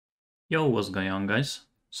Yo, what's going on, guys?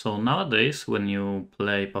 So nowadays, when you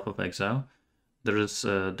play Path of Exile, there is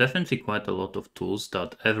definitely quite a lot of tools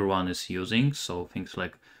that everyone is using. So things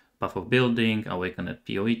like Path of Building, Awakened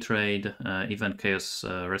PoE Trade, even Chaos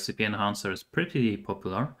Recipe Enhancer is pretty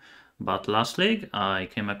popular. But last league, I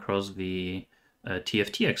came across the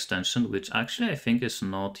TFT extension, which actually I think is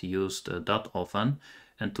not used that often.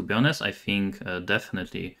 And to be honest, I think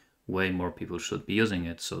definitely way more people should be using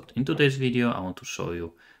it. So in today's video, I want to show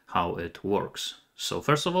you how it works. So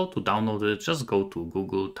first of all, to download it, just go to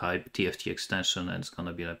Google, type TFT extension, and it's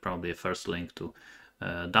gonna be like probably a first link to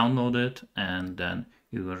download it, and then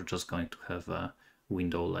you are just going to have a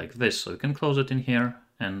window like this. So you can close it in here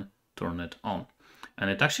and turn it on. And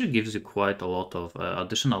it actually gives you quite a lot of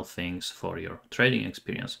additional things for your trading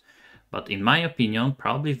experience. But in my opinion,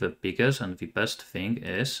 probably the biggest and the best thing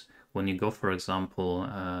is when you go, for example,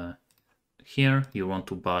 here you want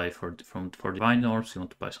to buy for divine orbs, you want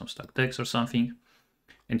to buy some stack decks or something.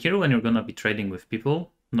 And here when you're gonna be trading with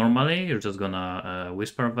people, normally you're just gonna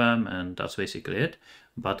whisper them and that's basically it.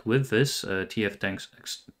 But with this TFT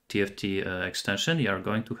extension, you are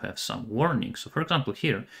going to have some warnings. So for example,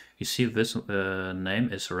 here you see this name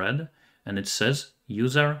is red and it says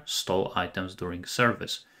user stole items during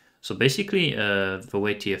service. So basically the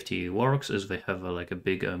way TFT works is they have like a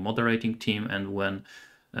big moderating team, and when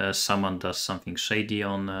someone does something shady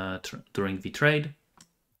on during the trade,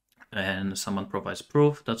 and someone provides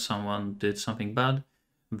proof that someone did something bad,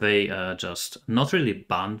 they just not really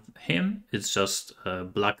ban him, it's just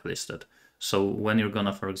blacklisted. So when you're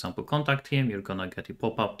gonna, for example, contact him, you're gonna get a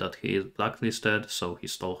pop-up that he is blacklisted, so he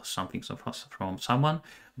stole something from someone.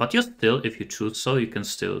 But you still, if you choose so, you can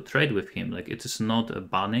still trade with him. Like, it is not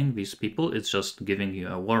banning these people, it's just giving you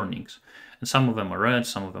warnings. And some of them are red,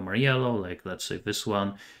 some of them are yellow, like let's say this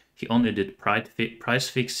one. He only did price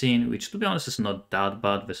fixing, which to be honest is not that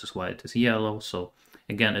bad. This is why it is yellow. So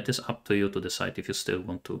again, it is up to you to decide if you still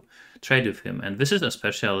want to trade with him. And this is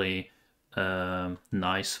especially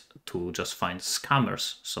nice to just find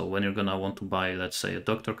scammers. So when you're gonna want to buy, let's say, a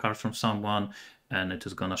doctor card from someone, and it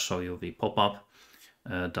is gonna show you the pop-up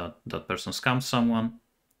that that person scammed someone,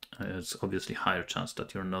 it's obviously higher chance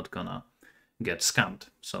that you're not gonna get scammed.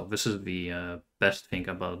 So this is the best thing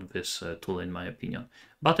about this tool in my opinion.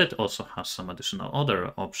 But it also has some additional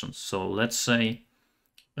other options. So let's say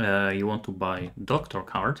you want to buy doctor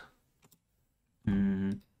card.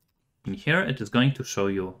 In here it is going to show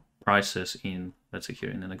you prices in, let's say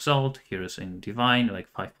here in an Exalt, here is in Divine,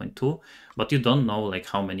 like 5.2, but you don't know like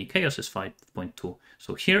how many Chaos is 5.2.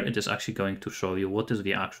 So here it is actually going to show you what is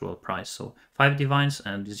the actual price. So 5 Divines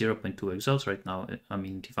and 0.2 Exalts right now, I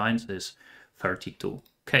mean Divines is 32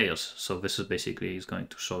 Chaos. So this is basically is going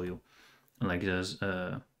to show you like this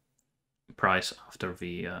price after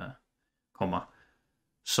the comma.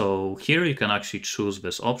 So here you can actually choose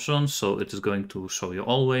this option. So it is going to show you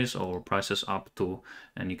always or prices up to,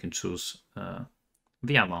 and you can choose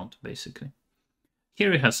the amount basically.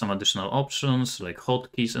 Here you have some additional options like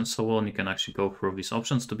hotkeys and so on. You can actually go through these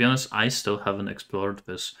options. To be honest, I still haven't explored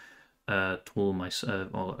this tool myself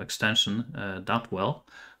or extension that well.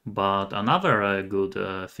 But another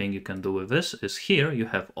good thing you can do with this is here you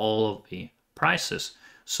have all of the prices.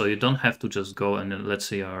 So you don't have to just go and let's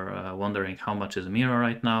say you're wondering how much is mirror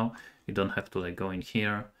right now. You don't have to like go in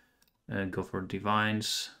here, go for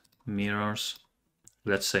divines, mirrors.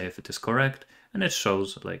 Let's say if it is correct, and it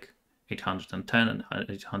shows like 810 and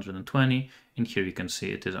 820. In here you can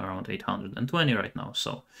see it is around 820 right now.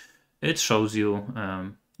 So it shows you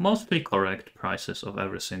mostly correct prices of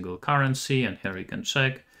every single currency, and here you can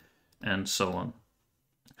check and so on.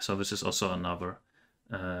 So this is also another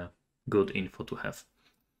good info to have.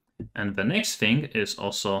 And the next thing is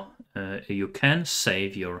also you can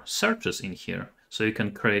save your searches in here. So you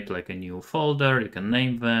can create like a new folder, you can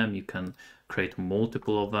name them, you can create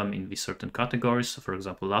multiple of them in these certain categories. So for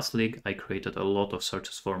example, last league, I created a lot of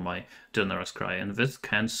searches for my generous cry, and this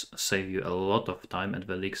can save you a lot of time at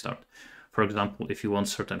the league start. For example, if you want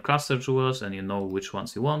certain cluster jewels and you know which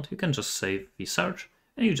ones you want, you can just save the search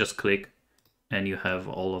and you just click and you have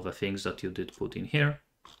all of the things that you did put in here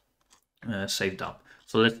saved up.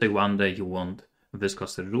 So let's say one day you want this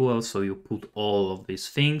cluster jewel, so you put all of these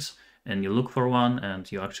things and you look for one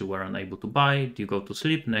and you actually were unable to buy it, you go to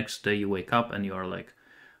sleep, next day you wake up and you are like,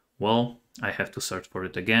 well, I have to search for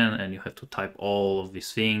it again, and you have to type all of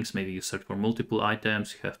these things. Maybe you search for multiple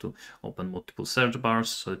items, you have to open multiple search bars,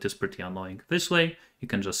 so it is pretty annoying. This way, you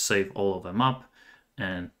can just save all of them up,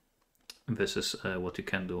 and this is what you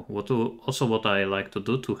can do. What I like to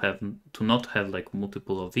do to not have like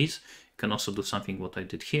multiple of these, you can also do something what I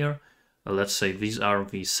did here. let's say these are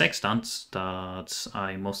the sextants that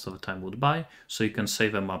I most of the time would buy. So you can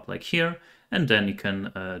save them up like here, and then you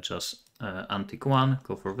can just untick one,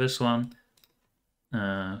 go for this one.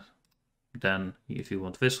 Then if you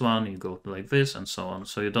want this one, you go like this and so on.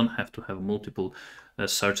 So you don't have to have multiple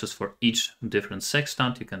searches for each different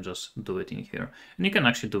sextant. You can just do it in here. And you can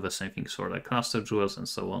actually do the same things for like cluster jewels and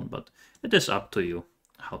so on, but it is up to you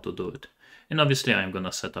how to do it. And obviously I'm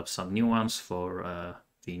gonna set up some new ones for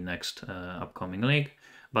the next upcoming league.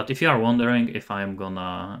 But if you are wondering if I'm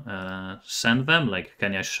gonna send them, like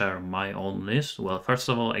can I share my own list? Well, first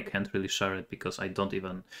of all, I can't really share it because I don't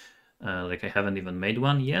even like I haven't even made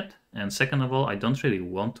one yet. And second of all, I don't really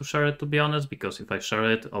want to share it, to be honest, because if I share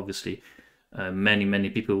it, obviously many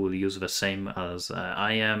people will use the same as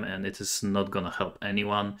I am, and it is not gonna help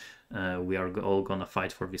anyone. We are all gonna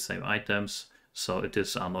fight for the same items, so it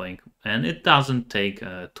is annoying. And it doesn't take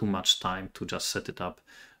too much time to just set it up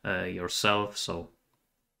yourself, so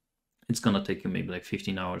it's gonna take you maybe like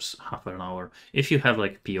 15 hours, half an hour. If you have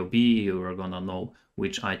like PoE, you are gonna know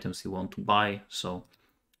which items you want to buy, so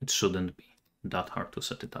it shouldn't be that hard to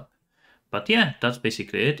set it up. But yeah, that's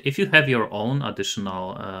basically it. If you have your own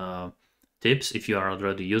additional tips, if you are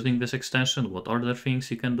already using this extension, what other things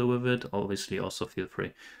you can do with it, obviously also feel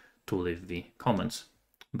free to leave the comments.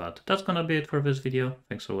 But that's gonna be it for this video.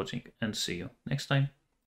 Thanks for watching and see you next time.